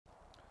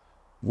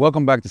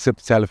Welcome back to Sip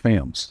the Tally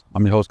Films.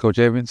 I'm your host, Coach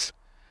Evans.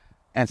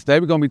 And today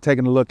we're going to be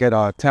taking a look at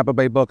our Tampa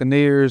Bay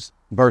Buccaneers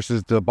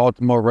versus the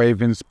Baltimore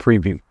Ravens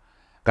preview.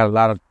 Got a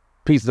lot of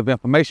pieces of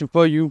information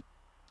for you.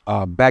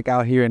 Back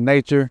out here in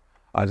nature.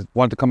 I just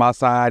wanted to come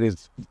outside.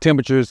 It's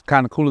temperatures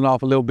kind of cooling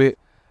off a little bit.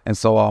 And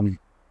so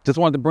just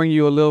wanted to bring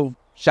you a little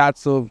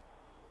shots of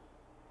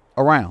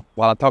around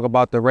while I talk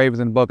about the Ravens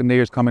and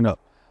Buccaneers coming up.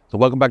 So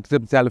welcome back to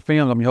Sip the Tally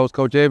Films. I'm your host,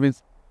 Coach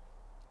Evans.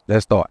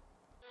 Let's start.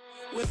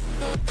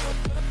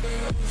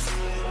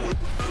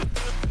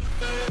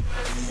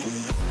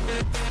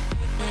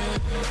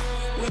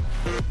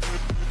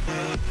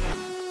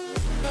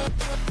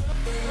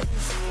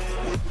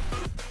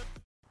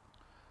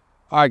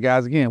 All right,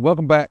 guys, again,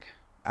 welcome back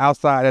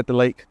outside at the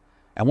lake.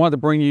 I wanted to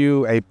bring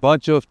you a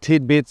bunch of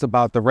tidbits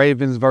about the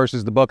Ravens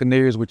versus the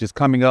Buccaneers, which is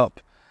coming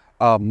up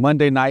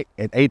Monday night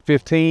at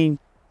 8:15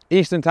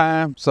 Eastern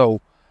time.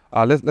 So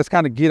let's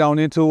kind of get on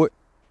into it.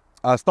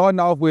 Starting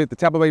off with the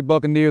Tampa Bay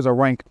Buccaneers are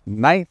ranked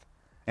 9th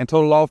in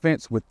total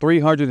offense with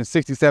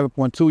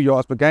 367.2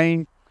 yards per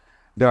game.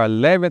 They're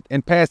 11th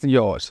in passing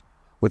yards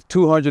with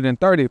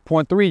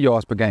 230.3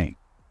 yards per game.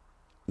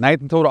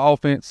 9th in total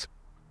offense,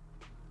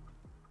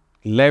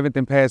 11th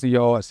in passing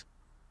yards,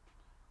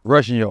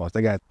 rushing yards.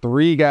 They got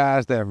 3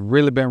 guys that have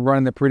really been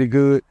running it pretty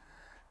good.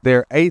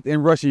 They're 8th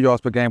in rushing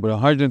yards per game with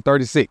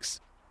 136.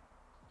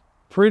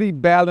 Pretty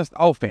balanced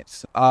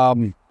offense.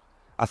 I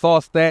saw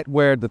a stat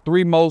where the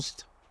 3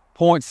 most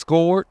points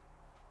scored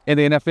in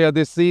the NFL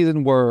this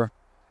season were,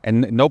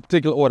 in no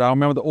particular order, I don't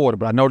remember the order,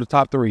 but I know the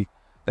top 3.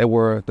 They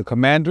were the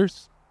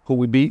Commanders, who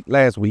we beat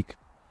last week,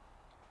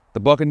 the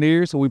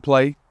Buccaneers, who we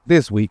play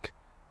this week,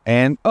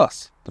 and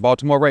us, the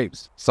Baltimore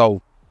Ravens.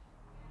 So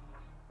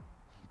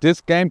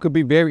this game could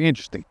be very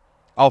interesting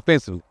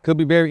offensively. Could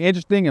be very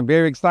interesting and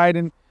very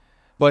exciting.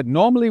 But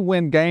normally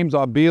when games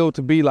are billed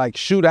to be like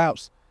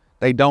shootouts,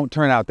 they don't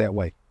turn out that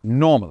way,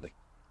 normally.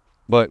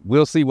 But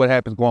we'll see what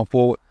happens going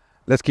forward.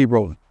 Let's keep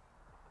rolling.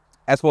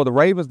 As for the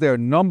Ravens, they're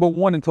number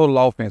 1 in total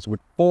offense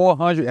with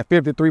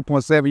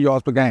 453.7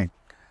 yards per game.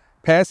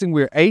 Passing,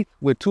 we're 8th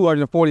with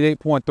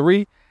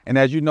 248.3. And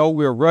as you know,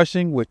 we're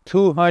rushing with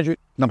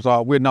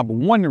we're number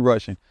 1 in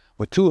rushing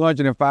with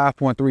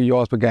 205.3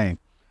 yards per game.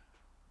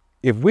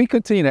 If we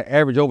continue to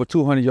average over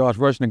 200 yards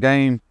rushing a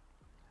game,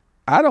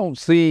 I don't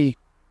see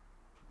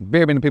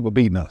very many people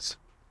beating us,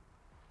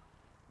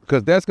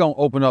 because that's going to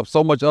open up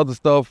so much other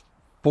stuff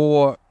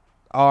for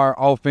our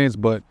offense.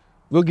 But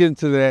we'll get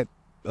into that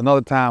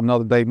another time,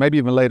 another day, maybe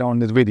even later on in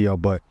this video.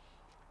 But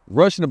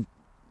rushing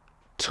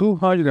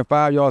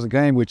 205 yards a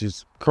game, which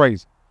is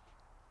crazy.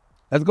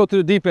 Let's go to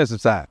the defensive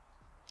side.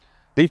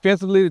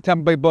 Defensively, the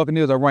Tampa Bay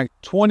Buccaneers are ranked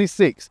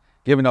 26th,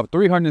 giving up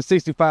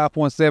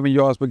 365.7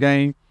 yards per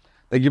game.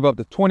 They give up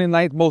the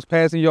 29th most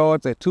passing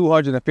yards at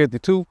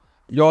 252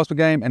 yards per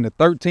game and the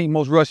 13th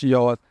most rushing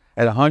yards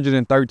at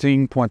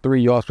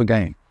 113.3 yards per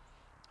game.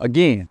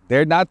 Again,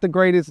 they're not the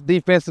greatest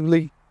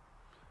defensively.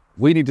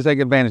 We need to take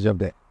advantage of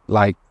that.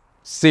 Like,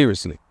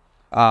 seriously.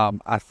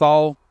 I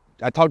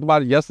talked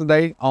about it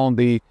yesterday on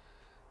the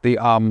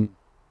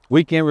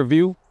weekend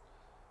review.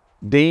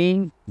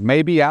 Dean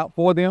may be out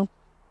for them.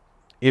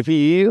 If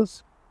he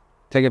is,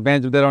 take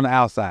advantage of that on the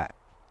outside.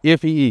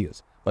 If he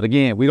is. But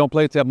again, we don't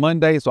play till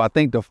Monday, so I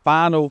think the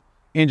final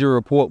injury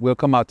report will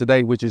come out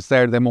today, which is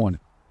Saturday morning.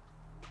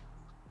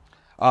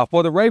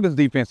 For the Ravens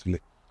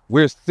defensively,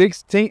 we're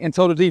 16th in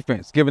total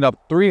defense, giving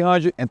up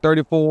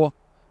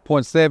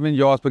 334.7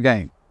 yards per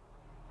game.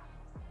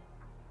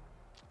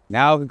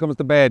 Now here comes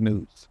the bad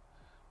news.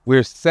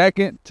 We're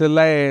 2nd to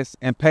last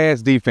in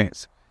pass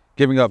defense,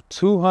 giving up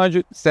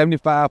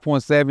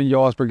 275.7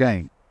 yards per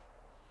game.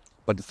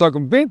 But to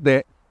circumvent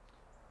that,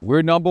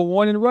 we're number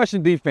 1 in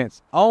rushing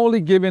defense,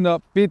 only giving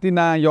up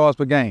 59 yards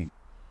per game.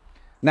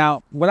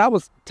 Now, when I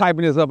was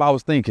typing this up, I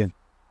was thinking,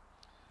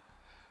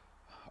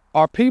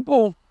 let me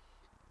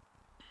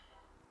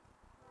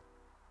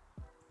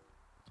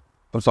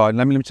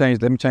change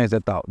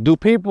that thought. Do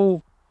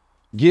people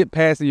get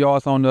passing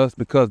yards on us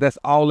because that's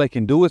all they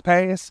can do is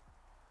pass?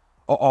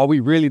 Or are we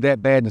really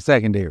that bad in the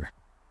secondary?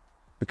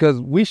 Because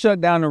we shut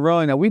down the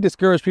run and we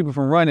discourage people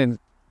from running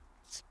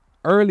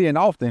early and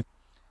often.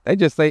 They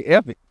just say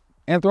F it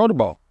and throw the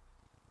ball.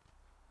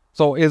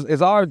 So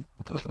is our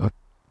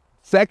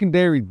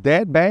secondary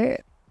that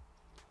bad?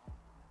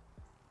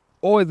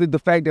 Or is it the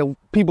fact that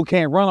people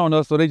can't run on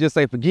us, so they just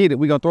say, forget it,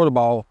 we're going to throw the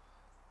ball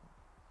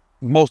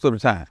most of the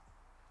time?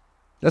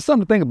 That's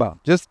something to think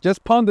about.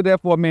 Just ponder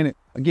that for a minute.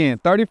 Again,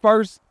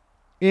 31st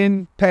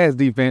in pass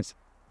defense,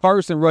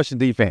 1st in rushing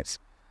defense.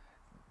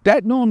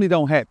 That normally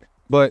don't happen.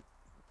 But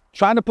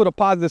trying to put a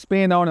positive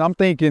spin on it, I'm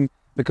thinking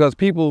because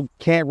people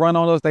can't run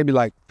on us, they be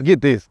like, forget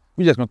this.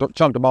 We're just going to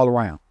chunk the ball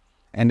around.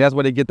 And that's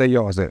where they get their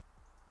yards at.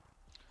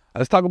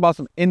 Let's talk about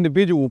some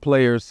individual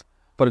players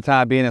for the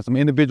time being and some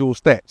individual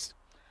stats.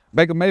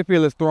 Baker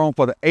Mayfield has thrown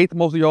for the 8th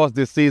most yards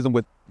this season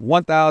with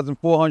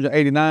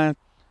 1,489.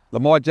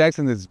 Lamar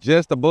Jackson is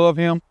just above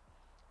him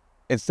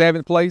in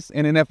 7th place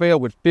in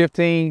NFL with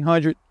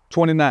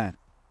 1,529.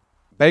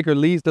 Baker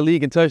leads the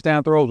league in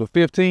touchdown throws with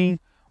 15,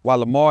 while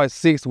Lamar is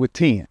 6th with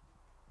 10.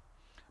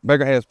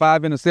 Baker has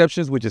 5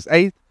 interceptions, which is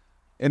 8th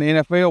in the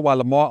NFL, while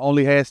Lamar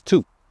only has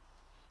 2.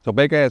 So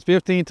Baker has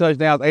 15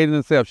 touchdowns, 8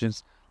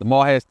 interceptions.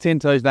 Lamar has 10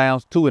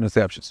 touchdowns, 2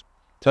 interceptions.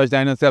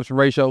 Touchdown interception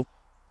ratio,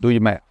 do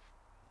your math.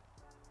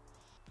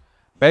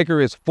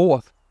 Baker is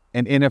 4th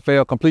in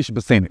NFL completion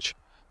percentage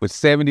with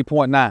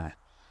 70.9,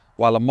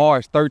 while Lamar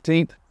is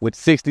 13th with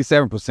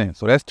 67%.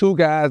 So that's 2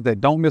 guys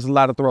that don't miss a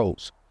lot of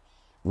throws.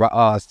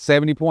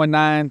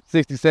 70.9,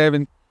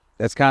 67,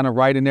 that's kind of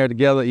right in there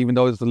together, even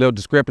though there's a little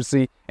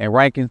discrepancy in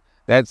ranking.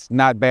 That's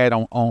not bad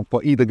on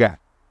for either guy.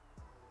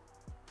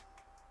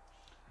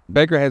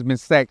 Baker has been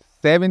sacked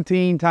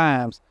 17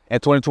 times in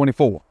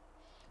 2024.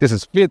 This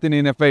is 5th in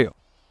the NFL.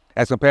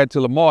 As compared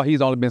to Lamar,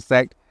 he's only been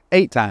sacked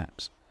 8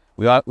 times.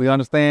 We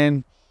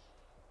understand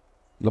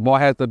Lamar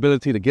has the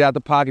ability to get out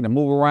the pocket and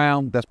move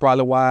around. That's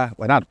probably why,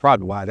 well, not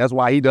probably why, that's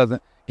why he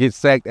doesn't get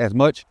sacked as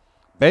much.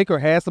 Baker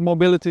has some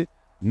mobility,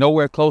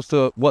 nowhere close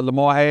to what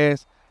Lamar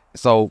has.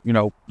 So, you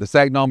know, the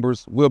sack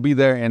numbers will be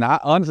there. And I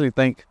honestly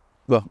think,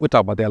 well, we'll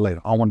talk about that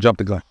later. I don't want to jump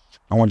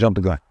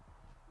the gun.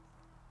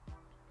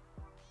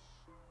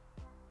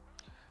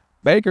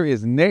 Baker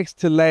is next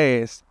to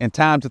last in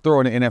time to throw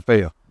in the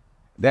NFL.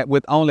 That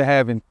with only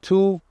having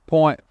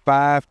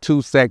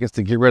 2.52 seconds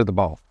to get rid of the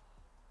ball.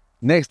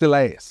 Next to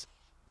last.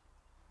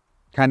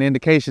 Kind of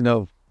indication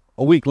of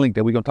a weak link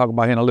that we're going to talk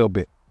about here in a little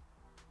bit.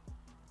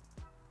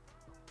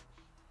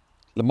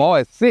 Lamar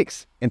is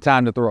 6th in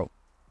time to throw.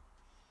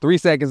 3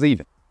 seconds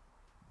even.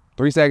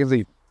 3 seconds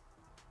even.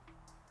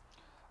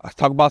 Let's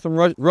talk about some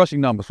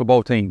rushing numbers for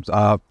both teams.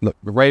 Look,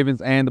 the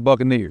Ravens and the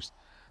Buccaneers.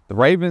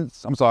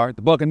 The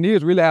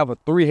Buccaneers really have a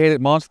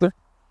 3-headed monster.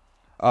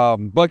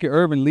 Bucky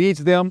Irvin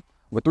leads them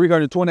with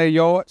 328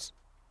 yards,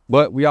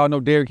 but we all know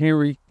Derrick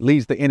Henry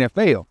leads the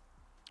NFL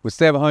with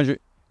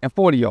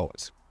 740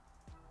 yards.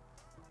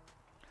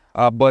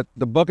 But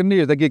the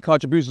Buccaneers, they get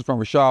contributions from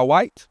Rachaad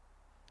White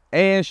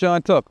and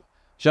Sean Tucker.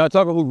 Sean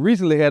Tucker, who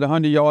recently had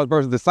 100 yards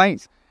versus the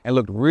Saints and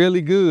looked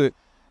really good.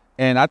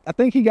 And I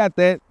think he got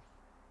that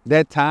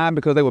time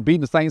because they were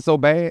beating the Saints so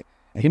bad.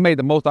 And he made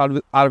the most out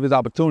of his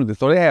opportunities.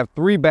 So they have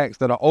 3 backs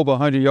that are over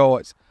 100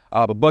 yards.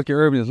 But Bucky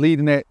Irvin is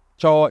leading that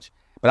charge.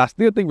 But I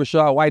still think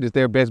Rachaad White is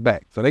their best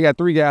back. So they got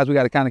 3 guys we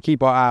got to kind of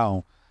keep our eye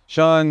on.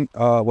 Sean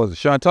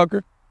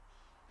Tucker,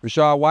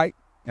 Rachaad White,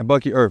 and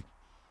Bucky Irvin.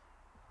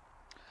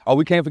 Oh,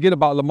 we can't forget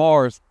about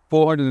Lamar's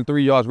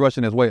 403 yards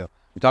rushing as well.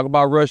 We talk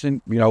about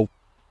rushing, you know,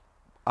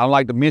 I don't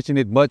like to mention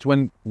it much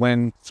when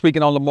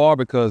speaking on Lamar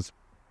because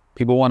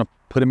people want to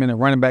put him in the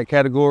running back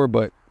category,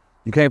 but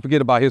you can't forget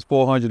about his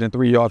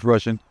 403 yards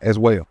rushing as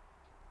well.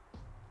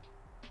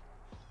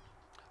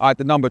 All right,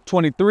 the number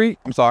 2,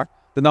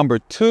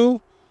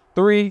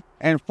 3,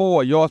 and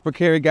 4 yards per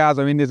carry guys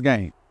are in this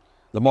game.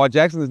 Lamar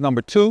Jackson is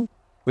number 2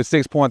 with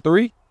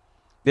 6.3.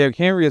 Derrick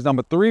Henry is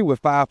number 3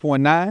 with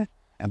 5.9.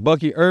 And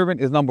Bucky Irvin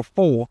is number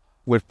 4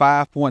 with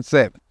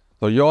 5.7.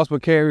 So yards per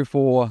carry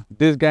for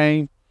this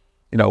game,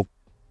 you know,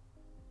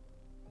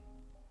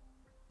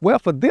 well,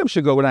 for them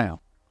should go down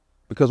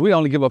because we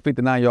only give up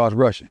 59 yards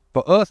rushing.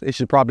 For us, it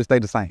should probably stay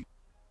the same,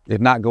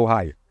 if not go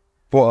higher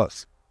for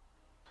us.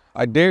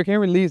 All right, Derrick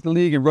Henry leads the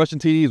league in rushing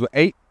TDs with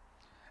 8.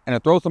 And to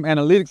throw some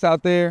analytics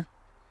out there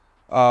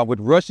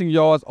with rushing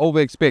yards over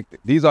expected.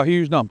 These are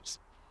huge numbers.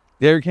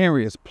 Derrick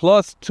Henry is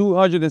plus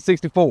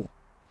 264,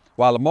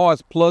 while Lamar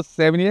is plus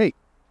 78.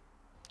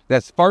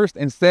 That's 1st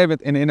and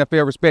 7th in the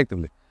NFL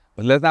respectively.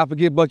 But let's not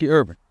forget Bucky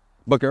Irvin.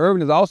 Bucky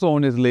Irvin is also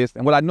on this list.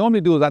 And what I normally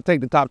do is I take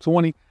the top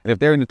 20. And if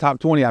they're in the top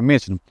 20, I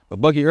mention them.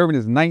 But Bucky Irvin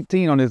is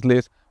 19 on this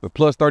list with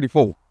plus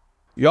 34.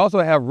 You also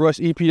have rush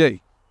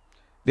EPA.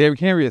 Derrick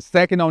Henry is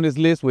 2nd on this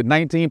list with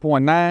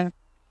 19.9.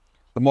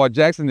 Lamar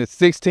Jackson is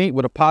 16th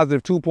with a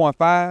positive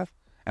 2.5.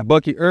 And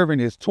Bucky Irvin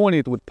is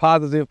 20th with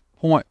positive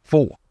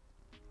 0.4.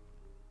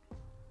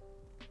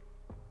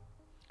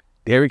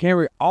 Derrick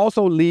Henry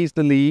also leads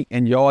the league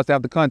in yards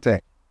after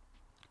contact.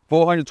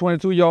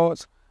 422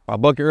 yards, while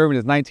Bucky Irvin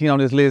is 19 on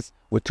this list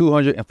with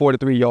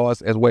 243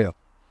 yards as well.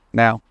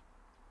 Now,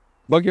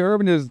 Bucky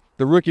Irvin is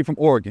the rookie from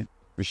Oregon.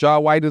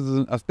 Rachaad White is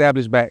an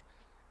established back,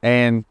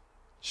 and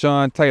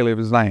Sean Taylor is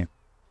his name.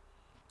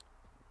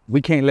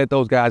 We can't let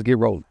those guys get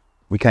rolling.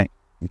 We can't.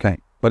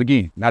 But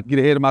again, not to get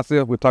ahead of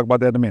myself, we'll talk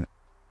about that in a minute.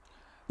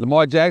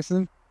 Lamar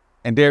Jackson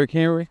and Derrick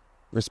Henry,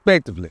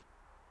 respectively,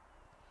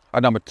 are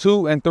number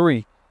 2 and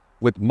 3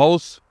 with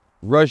most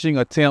rushing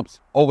attempts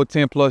over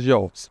 10+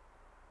 yards.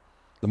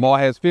 Lamar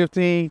has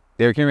 15,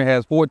 Derrick Henry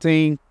has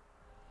 14,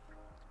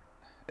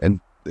 and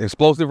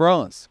explosive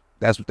runs.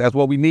 That's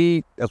what we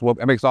need. That's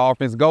what makes our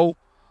offense go.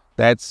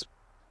 That's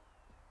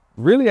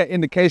really an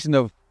indication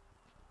of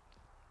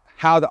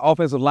how the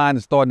offensive line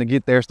is starting to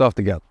get their stuff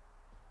together.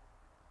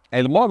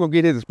 And Lamar gonna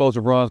get his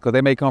explosive runs because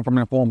they may come from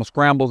in the form of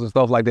scrambles and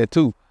stuff like that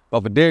too.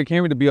 But for Derrick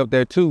Henry to be up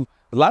there too,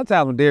 a lot of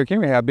times when Derrick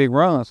Henry have big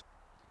runs,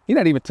 he's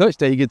not even touched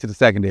till he gets to the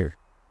secondary.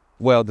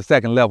 Well, the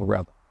second level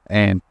rather.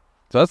 And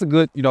so that's a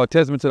good, a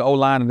testament to the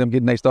O-line and them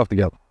getting their stuff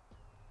together.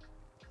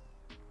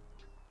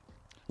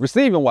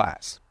 Receiving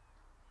wise,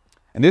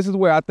 and this is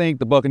where I think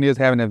the Buccaneers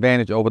have an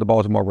advantage over the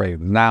Baltimore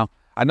Ravens. Now,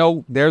 I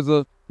know there's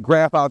a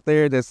graph out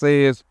there that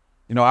says,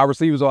 You know, our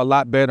receivers are a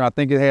lot better. I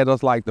think it had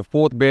us like the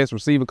 4th best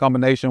receiver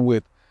combination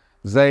with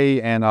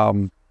Zay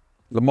and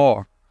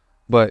Lamar.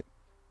 But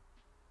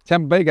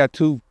Tampa Bay got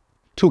two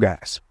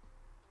guys.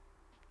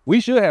 We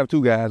should have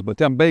 2 guys, but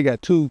Tampa Bay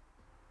got 2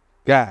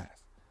 guys.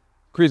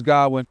 Chris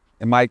Godwin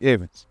and Mike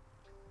Evans.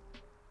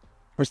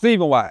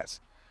 Receiving wise,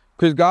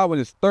 Chris Godwin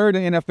is 3rd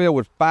in the NFL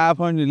with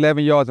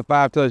 511 yards and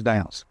 5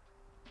 touchdowns.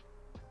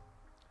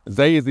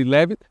 Zay is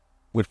 11th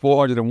with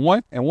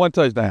 401 and 1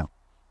 touchdown.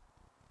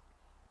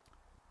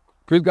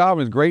 Chris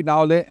Godwin is great and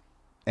all that,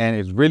 and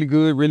is really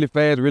good, really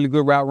fast, really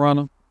good route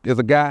runner. Is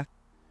a guy.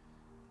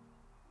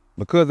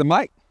 Because of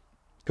Mike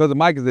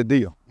is the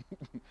deal.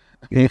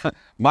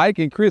 Mike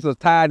and Chris are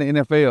tied in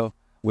the NFL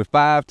with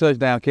 5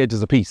 touchdown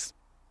catches apiece.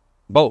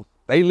 Both.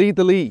 They lead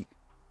the league.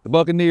 The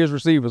Buccaneers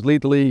receivers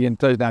lead the league in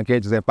touchdown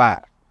catches at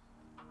 5.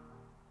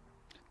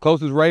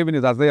 Closest Raven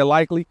is Isaiah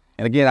Likely.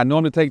 And again, I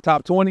normally take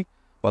top 20,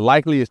 but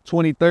Likely is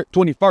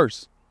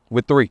 21st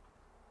with 3.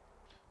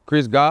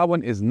 Chris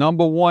Godwin is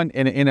number 1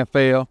 in the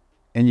NFL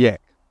in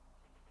yak.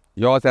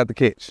 Yards after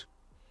catch.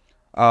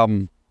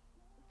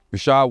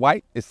 Rashad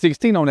White is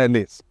 16 on that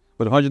list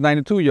with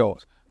 192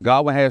 yards.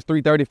 Godwin has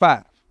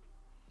 335.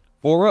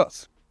 For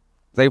us,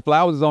 Zay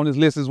Flowers is on this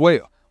list as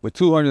well with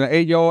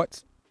 208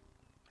 yards.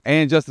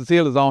 And Justice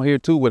Hill is on here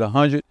too with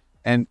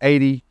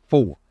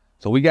 184.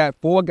 So we got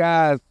 4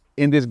 guys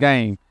in this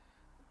game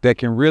that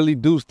can really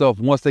do stuff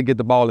once they get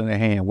the ball in their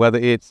hand, whether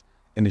it's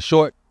in the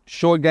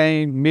short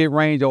game,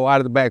 mid-range, or out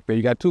of the backfield.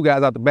 You got 2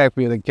 guys out the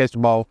backfield that can catch the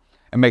ball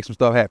and make some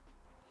stuff happen.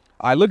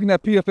 All right, looking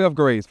at PFF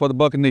grades for the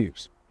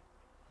Buccaneers.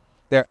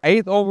 They're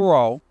 8th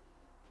overall,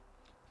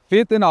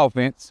 5th in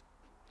offense,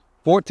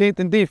 14th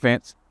in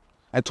defense,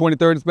 and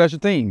 23rd in special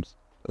teams.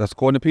 That's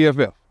according to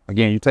PFF.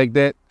 Again, you take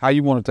that how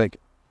you want to take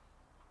it.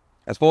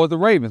 As far as the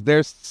Ravens,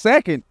 they're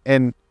 2nd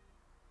in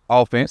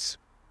offense,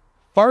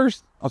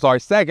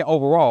 2nd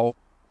overall,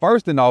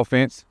 1st in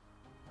offense,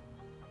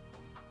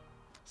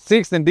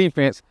 6th in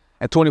defense,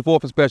 and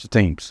 24th in special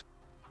teams.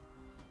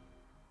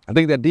 I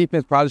think that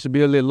defense probably should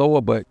be a little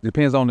lower, but it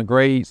depends on the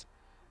grades.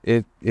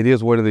 It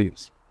is what it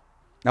is.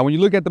 Now, when you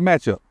look at the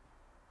matchup,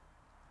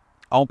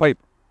 on paper,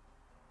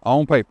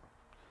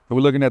 so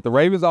we're looking at the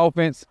Ravens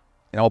offense,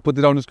 and I'll put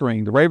it on the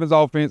screen, the Ravens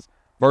offense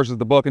versus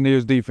the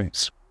Buccaneers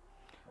defense.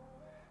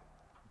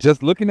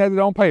 Just looking at it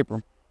on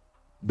paper,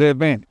 the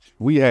advantage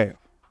we have,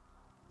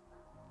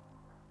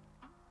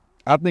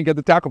 I think at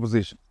the tackle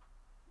position,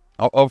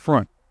 up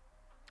front,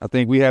 I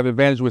think we have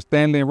advantage with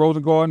Stanley and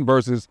Rosengarten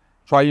versus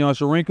Tryon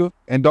Sharinka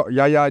and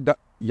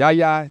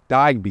Yaya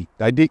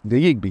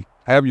Digby,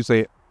 however you say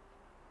it.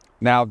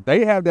 Now,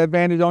 they have the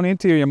advantage on the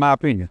interior, in my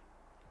opinion.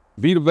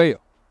 Vita Vea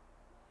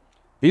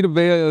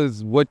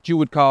is what you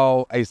would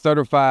call a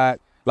certified,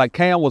 like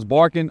Cam was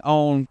barking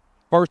on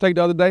First Take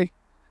the other day.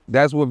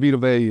 That's what Vita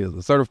Vea is,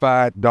 a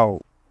certified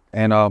dog.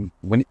 And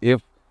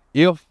if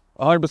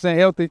 100%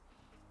 healthy,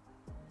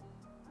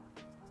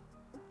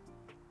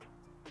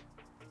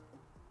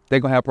 they're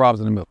going to have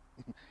problems in the middle.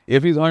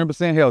 If he's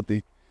 100%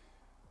 healthy,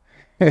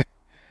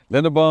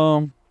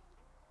 Linderbaum,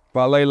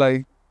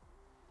 Falele,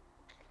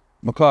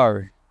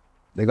 McCarry,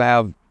 they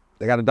got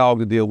a dog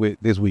to deal with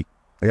this week.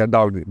 They got a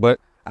dog to deal with. But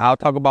I'll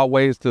talk about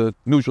ways to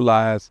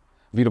neutralize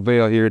Vita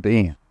Vea here at the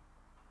end.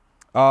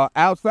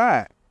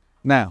 Outside,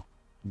 now,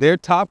 their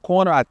top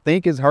corner, I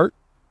think, is hurt.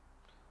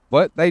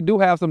 But they do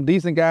have some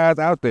decent guys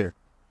out there.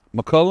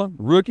 McCullum,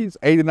 rookies,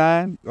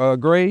 89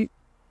 grade.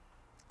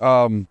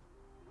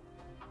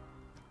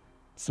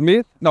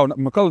 Smith, no,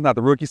 McCullum's not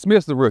the rookie.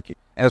 Smith's the rookie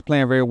and is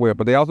playing very well.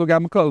 But they also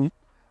got McCullum.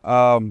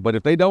 But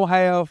if they don't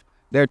have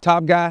their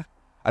top guy,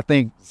 I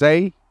think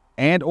Zay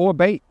and or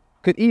Bate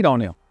could eat on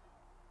them.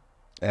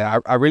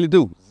 I really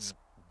do.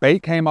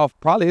 Bate came off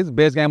probably his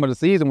best game of the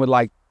season with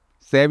like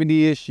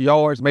 70-ish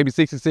yards, maybe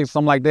 66,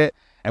 something like that.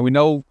 And we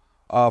know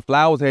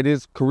Flowers had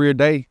his career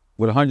day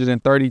with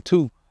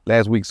 132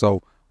 last week.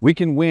 So we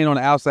can win on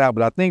the outside.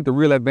 But I think the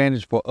real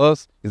advantage for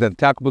us is at the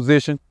tackle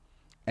position.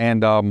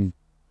 And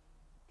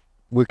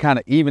we're kind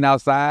of even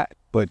outside,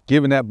 but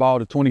giving that ball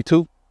to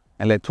 22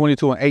 and let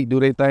 22 and 8 do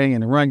their thing in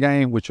the run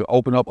game, which will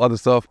open up other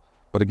stuff.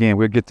 But again,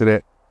 we'll get to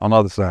that on the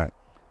other side.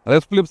 Now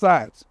let's flip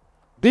sides.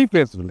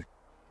 Defensively,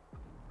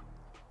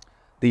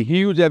 the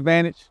huge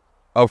advantage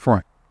up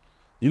front.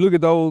 You look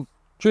at those,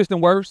 Tristan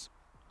Wirfs,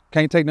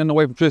 can't take nothing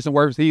away from Tristan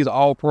Wirfs. He's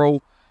all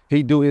pro.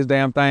 He do his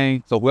damn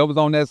thing. So whoever's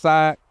on that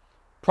side,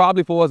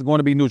 probably for us, is going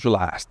to be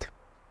neutralized.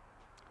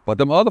 But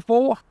them other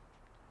 4,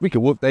 we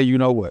can whoop that you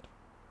know what.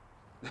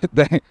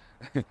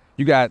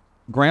 You got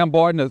Graham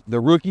Barton, the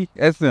rookie,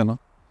 at center.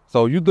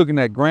 So you're looking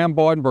at Graham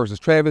Barton versus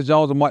Travis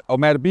Jones or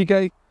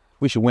Matabike.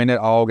 We should win that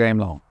all game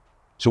long.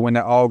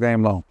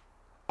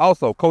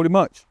 Also, Cody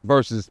Munch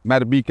versus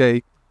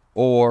Matabike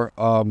or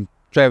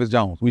Travis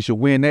Jones. We should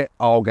win that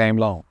all game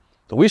long.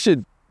 So we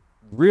should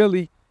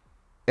really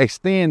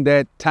extend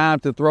that time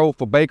to throw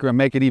for Baker and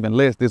make it even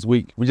less this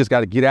week. We just got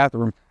to get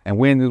after him and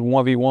win the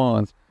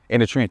 1v1s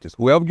in the trenches.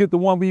 Whoever gets the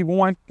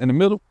 1v1 in the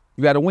middle,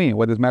 you got to win,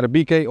 whether it's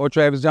Matabike or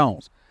Travis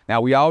Jones. Now,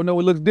 we all know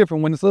it looks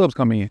different when the subs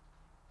come in,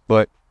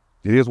 but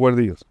it is what it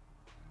is.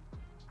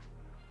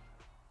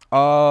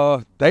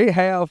 They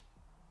have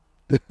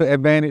the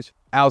advantage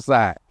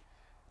outside.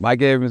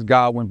 Mike Evans,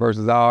 Godwin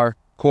versus our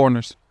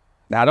corners.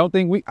 Now, I don't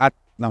think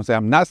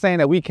I'm not saying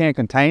that we can't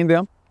contain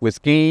them with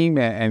scheme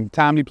and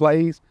timely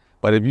plays,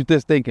 but if you're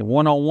just thinking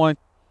one-on-one,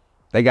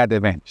 they got the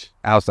advantage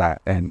outside,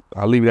 and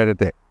I'll leave it at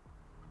that.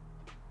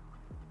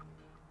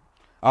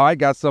 All right,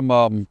 got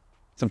some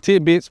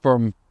tidbits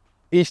from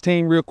each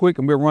team real quick,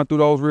 and we'll run through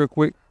those real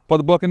quick for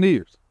the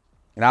Buccaneers.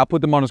 And I'll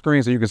put them on the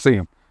screen so you can see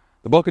them.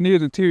 The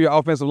Buccaneers' interior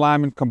offensive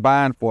linemen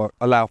combined for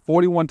allow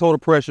 41 total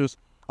pressures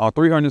on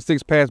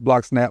 306 pass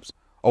block snaps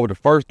over the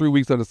first 3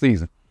 weeks of the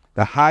season.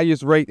 The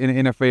highest rate in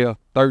the NFL,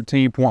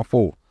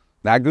 13.4.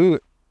 Not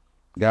good.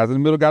 Guys in the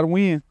middle got to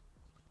win.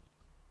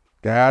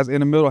 Guys in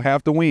the middle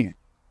have to win.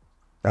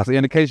 That's the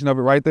indication of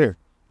it right there.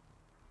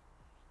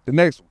 The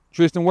next one,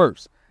 Tristan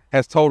Wirfs,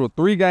 has totaled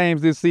 3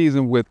 games this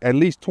season with at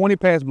least 20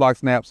 pass block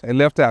snaps at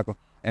left tackle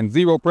and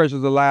 0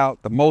 pressures allowed,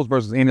 the most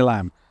versus any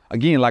lineman.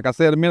 Again, like I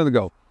said a minute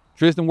ago,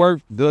 Tristan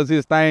Wirfs does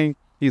his thing.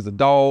 He's a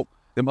dog.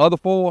 Them other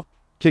 4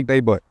 kick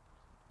their butt.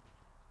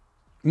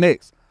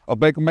 Next, of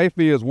Baker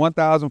Mayfield's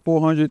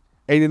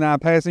 1,489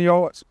 passing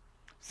yards,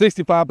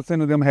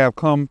 65% of them have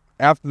come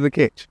after the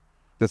catch.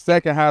 The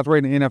second highest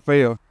rate in the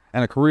NFL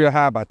and a career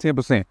high by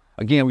 10%.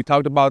 Again, we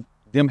talked about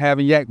them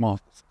having yak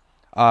monsters.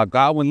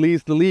 Godwin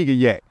leads the league in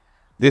yak.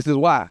 This is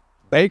why.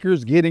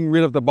 Baker's getting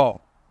rid of the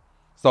ball.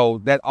 So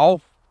that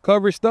off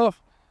coverage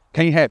stuff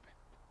can't happen.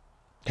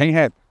 Can't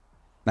happen.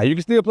 Now, you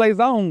can still play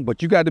zone,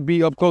 but you got to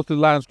be up close to the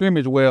line of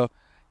scrimmage where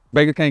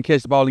Baker can't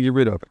catch the ball and get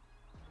rid of it.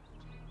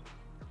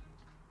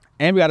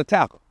 And we got to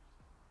tackle.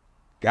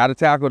 Got to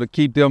tackle to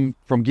keep them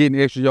from getting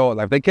extra yards.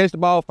 Like if they catch the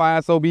ball,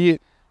 fine, so be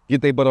it.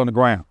 Get their butt on the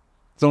ground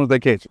as soon as they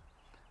catch it.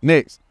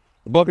 Next,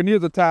 the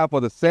Buccaneers are tied for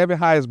the 7th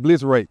highest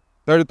blitz rate,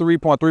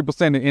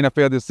 33.3% in the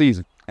NFL this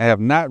season, and have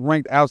not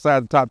ranked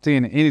outside the top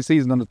 10 in any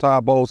season under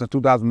Todd Bowles since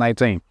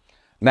 2019.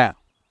 Now,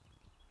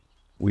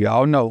 we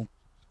all know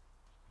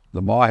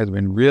Lamar has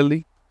been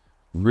really,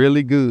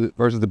 really good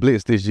versus the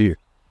blitz this year.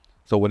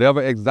 So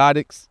whatever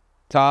exotics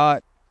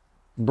Todd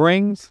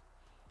brings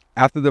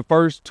after the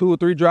first 2 or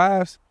 3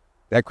 drives,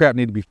 that crap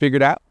need to be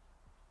figured out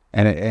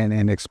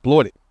and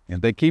exploited. And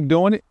if they keep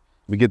doing it,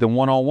 we get them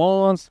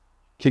one-on-ones,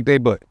 kick their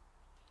butt.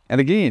 And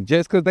again,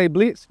 just because they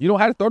blitz, you don't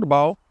have to throw the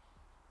ball.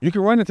 You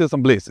can run into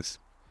some blitzes.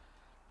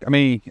 I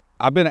mean,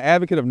 I've been an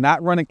advocate of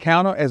not running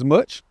counter as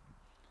much,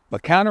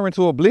 but counter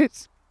into a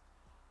blitz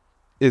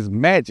is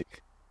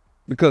magic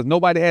because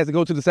nobody has to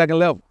go to the second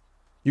level.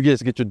 You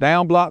just get your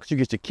down blocks, you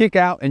get your kick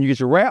out, and you get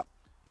your wrap,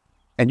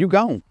 and you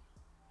gone.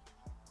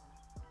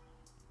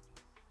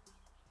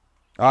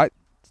 All right,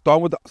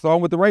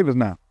 starting with the Ravens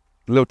now.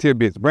 Little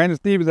tidbits. Brandon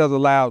Stevens has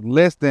allowed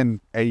less than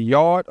a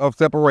yard of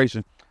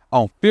separation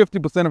on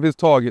 50% of his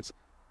targets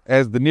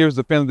as the nearest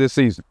defender this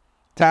season.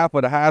 Tied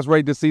for the highest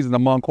rate this season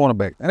among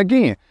cornerbacks. And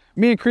again,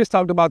 me and Chris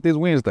talked about this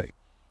Wednesday.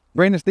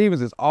 Brandon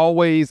Stevens is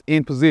always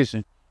in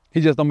position.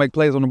 He just don't make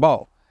plays on the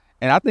ball.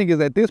 And I think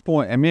it's at this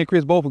point, and me and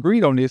Chris both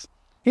agreed on this,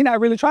 he's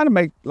not really trying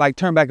to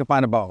turn back and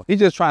find the ball. He's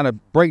just trying to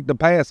break the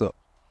pass up.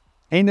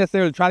 He ain't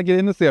necessarily trying to get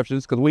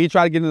interceptions, because when he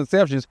try to get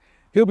interceptions,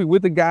 he'll be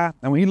with the guy,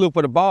 and when he look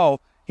for the ball,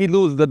 he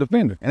loses the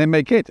defender, and they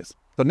make catches.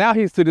 So now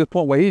he's to this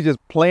point where he's just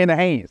playing the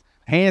hands.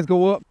 Hands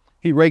go up,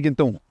 he raking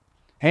through them.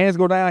 Hands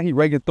go down, he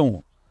raking through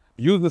them.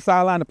 Use the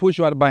sideline to push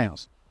you out of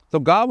bounds. So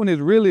Godwin is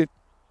really,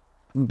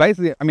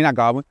 basically, not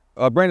Godwin,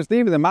 Brandon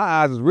Stevens in my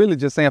eyes is really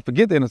just saying,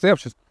 forget the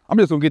interceptions. I'm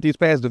just going to get these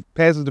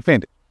passes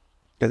defended.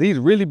 Because he's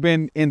really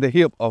been in the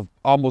hip of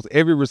almost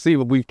every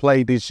receiver we've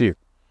played this year.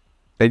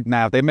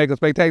 Now, if they make a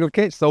spectacular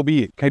catch, so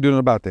be it. Can't do nothing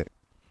about that.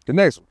 The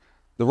next one.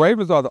 The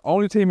Ravens are the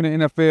only team in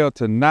the NFL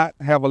to not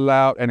have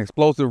allowed an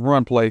explosive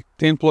run play,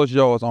 10-plus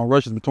yards on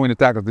rushes between the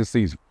tackles this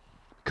season.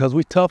 Because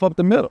we tough up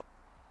the middle.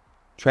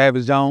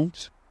 Travis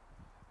Jones,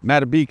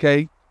 Matt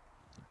BK,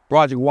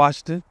 Broderick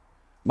Washington,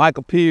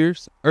 Michael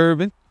Pierce,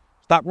 Irvin.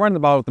 Stop running the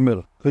ball up the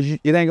middle because it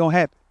ain't going to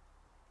happen.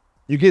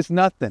 You get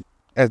nothing,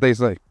 as they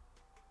say.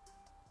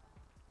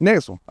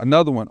 Next one,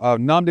 another one,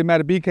 Nnamdi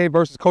Madubuike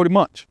versus Cody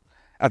Munch.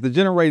 After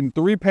generating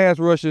 3 pass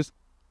rushes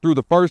through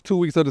the first 2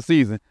 weeks of the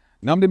season,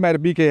 Nnamdi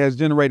Madubuike has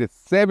generated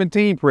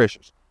 17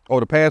 pressures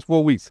over the past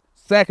 4 weeks,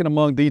 second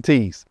among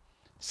DTs.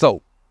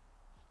 So,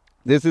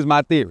 this is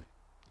my theory.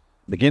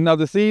 Beginning of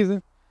the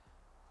season,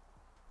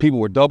 people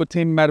were double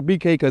teaming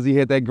Madubuike because he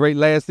had that great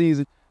last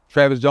season.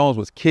 Travis Jones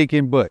was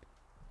kicking butt.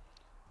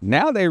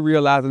 Now they're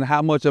realizing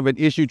how much of an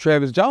issue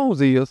Travis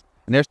Jones is,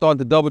 and they're starting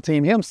to double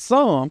team him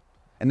some,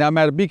 and now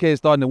Madubuike is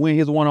starting to win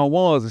his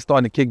one-on-ones and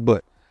starting to kick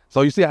butt.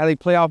 So you see how they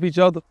play off each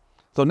other?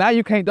 So now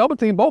you can't double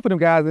team both of them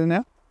guys in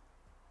there.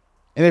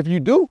 And if you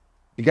do,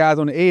 the guys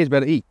on the edge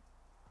better eat.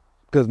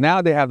 Because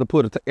now they have to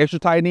put an extra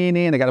tight end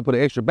in. They got to put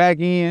an extra back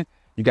in.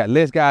 You got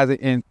less guys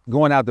in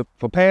going out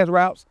for pass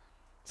routes.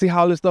 See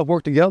how this stuff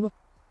work together?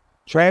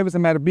 Travis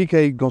and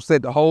Madubuike going to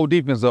set the whole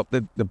defense up.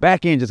 The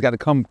back end just got to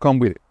come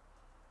with it.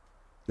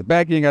 The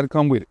back end got to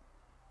come with it.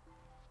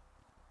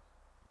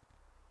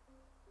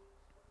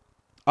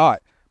 All right.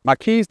 My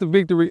keys to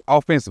victory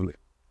offensively.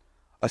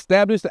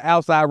 Establish the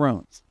outside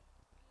runs.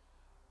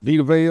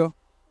 Vita Vea,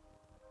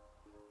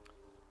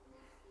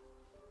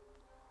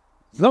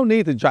 no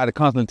need to try to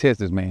constantly test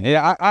this, man.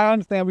 Yeah, I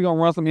understand we're going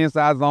to run some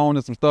inside zone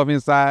and some stuff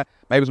inside,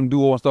 maybe some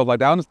duo and stuff like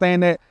that. I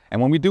understand that.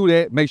 And when we do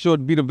that, make sure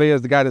Vita Vea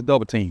is the guy that's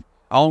double team.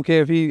 I don't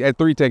care if he at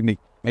 3 technique.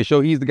 Make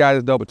sure he's the guy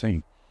that's double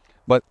team.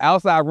 But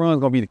outside run is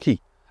going to be the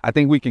key. I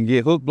think we can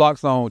get hook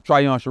blocks on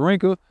Tryon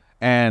Sharinka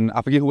and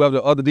I forget whoever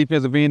the other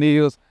defensive end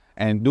is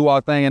and do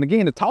our thing. And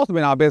again, the toss has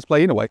been our best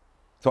play anyway.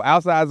 So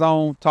outside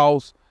zone,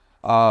 toss,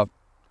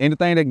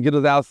 anything that can get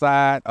us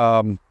outside,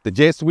 the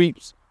jet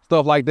sweeps,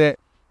 stuff like that.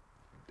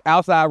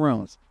 Outside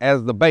runs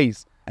as the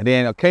base. And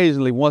then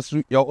occasionally once,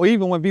 or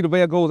even when Vita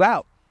Vea goes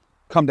out,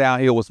 come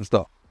downhill with some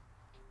stuff.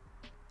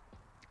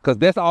 Because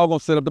that's all going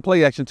to set up the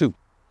play action too.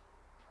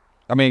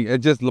 I mean,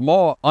 it's just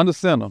Lamar under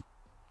center,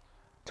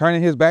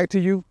 turning his back to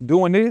you,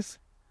 doing this.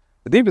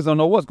 The defense don't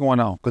know what's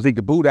going on because he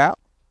could boot out,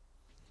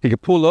 he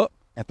could pull up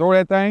and throw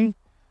that thing,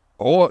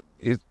 or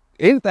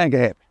anything can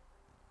happen.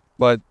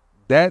 But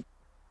that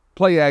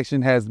play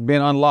action has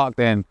been unlocked,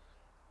 and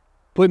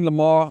putting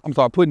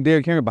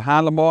Derrick Henry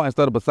behind Lamar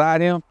instead of beside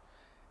him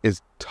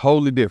is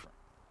totally different.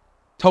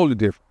 Totally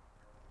different.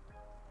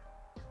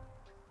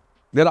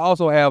 They'll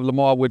also have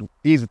Lamar with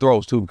easy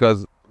throws too,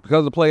 because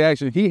of the play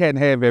action, he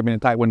hadn't had very many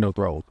tight window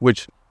throws,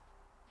 which,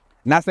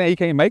 not saying he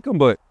can't make them,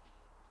 but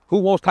who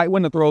wants tight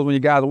window throws when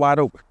your guys are wide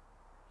open?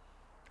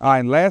 All right,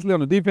 and lastly, on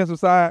the defensive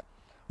side,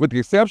 with the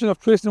exception of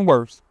Tristan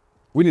Wirfs,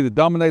 we need to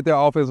dominate their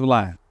offensive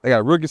line. They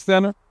got a rookie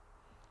center,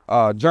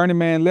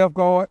 journeyman left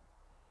guard,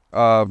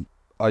 a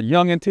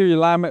young interior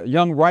lineman,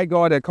 young right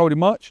guard at Cody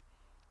Munch,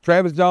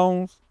 Travis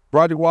Jones,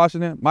 Broderick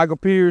Washington, Michael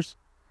Pierce,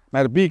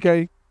 Matt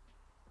BK.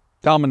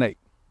 Dominate,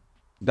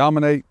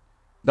 dominate,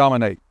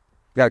 dominate.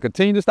 Got to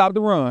continue to stop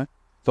the run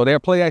so their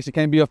play action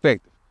can be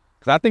effective.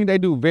 Because I think they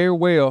do very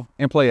well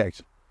in play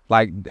action.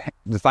 Like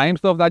the same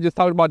stuff that I just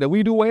talked about that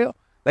we do well,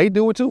 they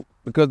do it too.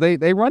 Because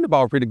they run the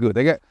ball pretty good.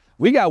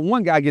 We got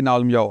one guy getting all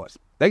them yards.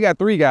 They got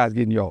 3 guys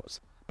getting yards.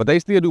 But they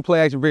still do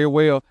play action very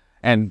well.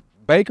 And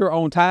Baker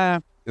on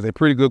time is a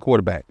pretty good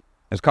quarterback.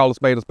 Let's call a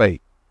spade a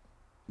spade.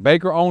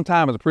 Baker on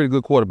time is a pretty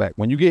good quarterback.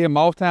 When you get him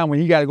off time, when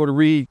he got to go to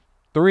read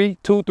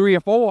 2, 3,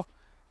 and 4,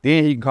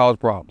 then he can cause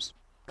problems.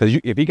 Because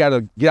if he got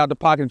to get out the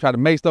pocket and try to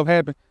make stuff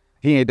happen,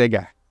 he ain't that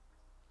guy.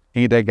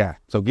 He ain't that guy.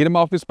 So get him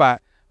off his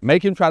spot,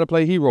 make him try to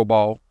play hero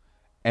ball,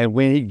 and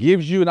when he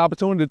gives you an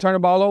opportunity to turn the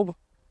ball over,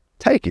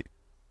 take it.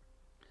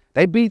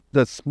 They beat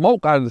the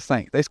smoke out of the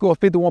Saints. They scored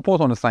 51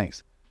 points on the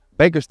Saints.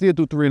 Baker still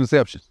threw 3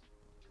 interceptions.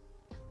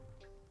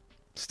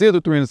 Still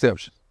threw 3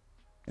 interceptions.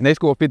 And they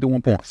scored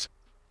 51 points.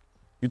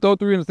 You throw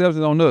 3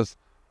 interceptions on us,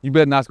 you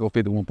better not score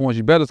 51 points.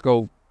 You better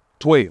score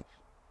 12.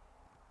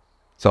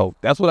 So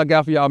that's what I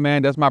got for y'all,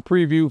 man. That's my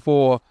preview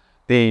for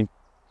the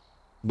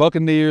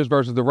Buccaneers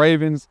versus the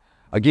Ravens.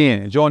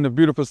 Again, enjoying the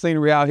beautiful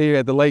scenery out here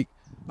at the lake.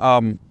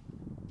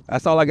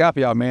 That's all I got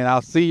for y'all, man.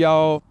 I'll see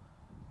y'all.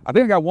 I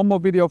think I got one more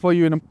video for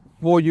you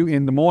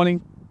in the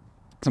morning.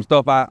 Some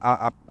stuff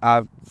I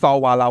saw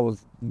while I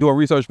was doing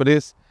research for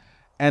this.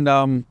 And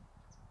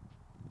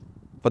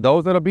for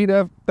those that'll be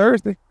there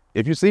Thursday,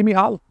 if you see me,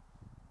 holler.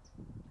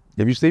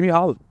 If you see me,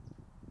 holler.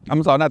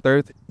 I'm sorry, not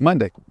Thursday,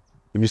 Monday.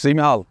 If you see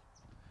me, holler.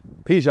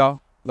 Peace,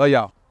 y'all. Love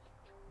y'all.